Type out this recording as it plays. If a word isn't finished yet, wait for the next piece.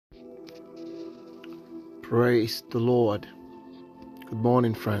Praise the Lord. Good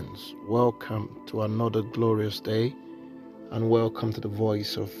morning, friends. Welcome to another glorious day, and welcome to the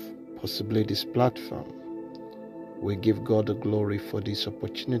Voice of Possibilities platform. We give God the glory for this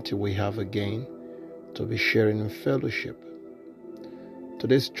opportunity we have again to be sharing in fellowship.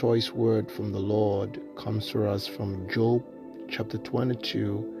 Today's choice word from the Lord comes to us from Job chapter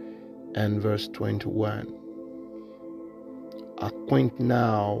 22 and verse 21. Acquaint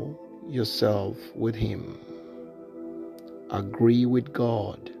now yourself with Him. Agree with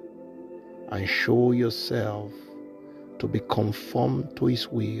God and show yourself to be conformed to His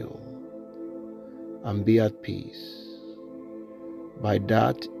will and be at peace. By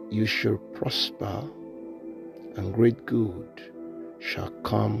that you shall prosper, and great good shall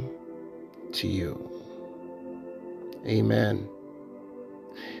come to you. Amen.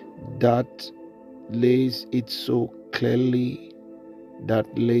 That lays it so clearly, that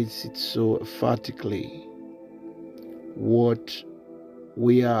lays it so emphatically what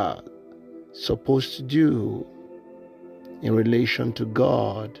we are supposed to do in relation to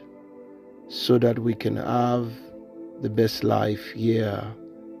God so that we can have the best life here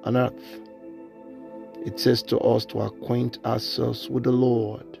on earth. It says to us to acquaint ourselves with the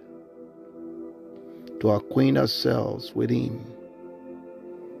Lord, to acquaint ourselves with Him,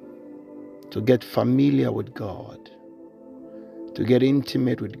 to get familiar with God, to get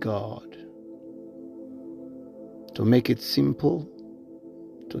intimate with God, to make it simple,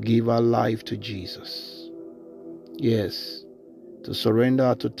 to give our life to Jesus. Yes, to surrender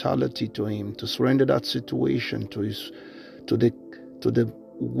our totality to Him, to surrender that situation to the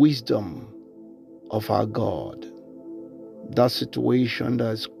wisdom of our God. That situation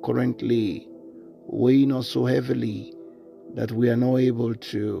that is currently weighing us so heavily that we are not able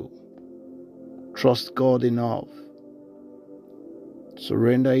to trust God enough.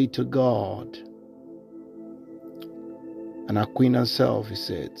 Surrender it to God and acquaint ourselves, He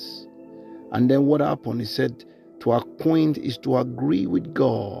says. And then what happened? He said to acquaint is to agree with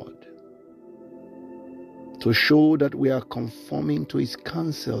God, to show that we are conforming to His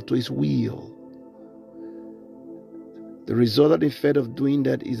counsel, to His will. The result and effect of doing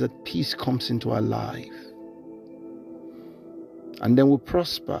that is that peace comes into our life. And then we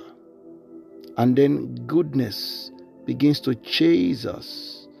prosper. And then goodness begins to chase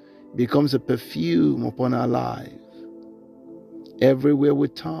us, becomes a perfume upon our life. Everywhere we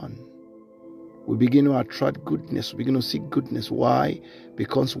turn, we begin to attract goodness. We begin to seek goodness. Why?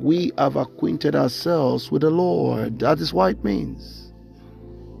 Because we have acquainted ourselves with the Lord. That is what it means.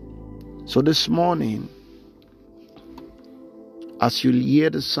 So this morning, as you hear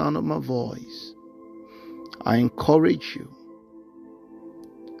the sound of my voice, I encourage you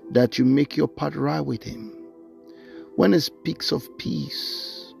that you make your path right with Him. When it speaks of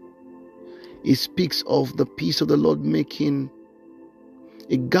peace, it speaks of the peace of the Lord making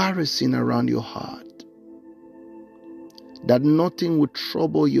a garrison around your heart, that nothing will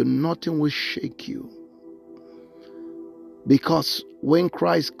trouble you, nothing will shake you. Because when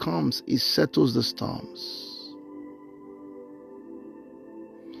Christ comes, He settles the storms,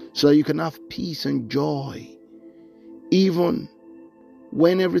 so that you can have peace and joy, even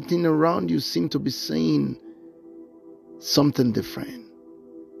when everything around you seems to be saying something different.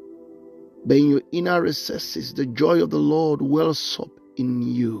 But in your inner recesses, the joy of the Lord wells up in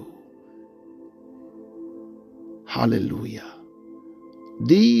you. Hallelujah.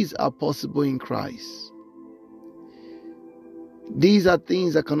 These are possible in Christ. These are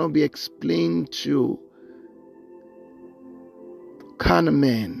things that cannot be explained to carnal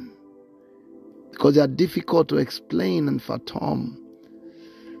men, because they are difficult to explain and fathom.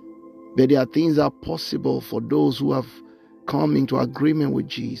 But there are things that are possible for those who have come into agreement with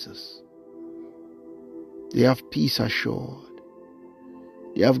Jesus. They have peace assured.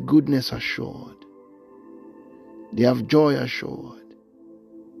 They have goodness assured. They have joy assured.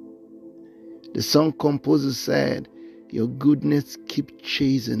 The song composer said, your goodness keep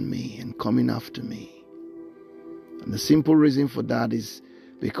chasing me and coming after me. And the simple reason for that is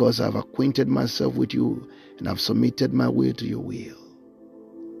because I've acquainted myself with you and I've submitted my will to your will.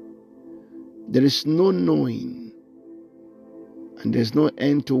 There is no knowing and there's no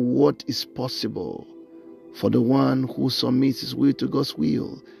end to what is possible for the one who submits his will to God's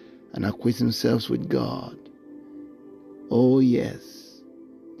will and acquaints himself with God. Oh yes,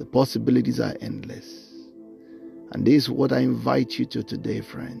 the possibilities are endless. And this is what I invite you to today,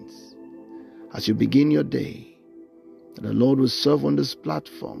 friends. As you begin your day, that the Lord will serve on this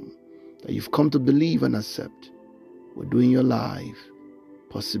platform that you've come to believe and accept will do in your life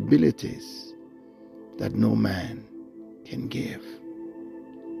possibilities that no man can give.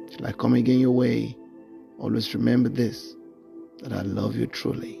 Shall I come again your way Always remember this, that I love you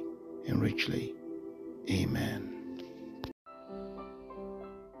truly and richly. Amen.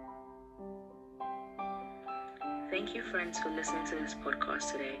 Thank you, friends, for listening to this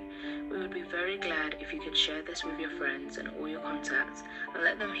podcast today. We would be very glad if you could share this with your friends and all your contacts and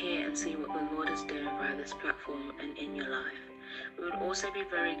let them hear and see what the Lord is doing via this platform and in your life. We would also be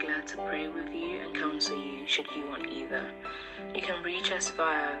very glad to pray with you and counsel you should you want either. You can reach us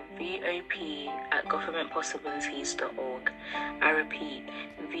via vop@governmentpossibilities.org. I repeat,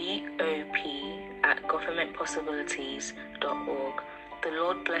 vop@governmentpossibilities.org. The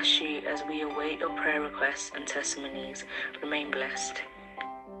Lord bless you as we await your prayer requests and testimonies. Remain blessed.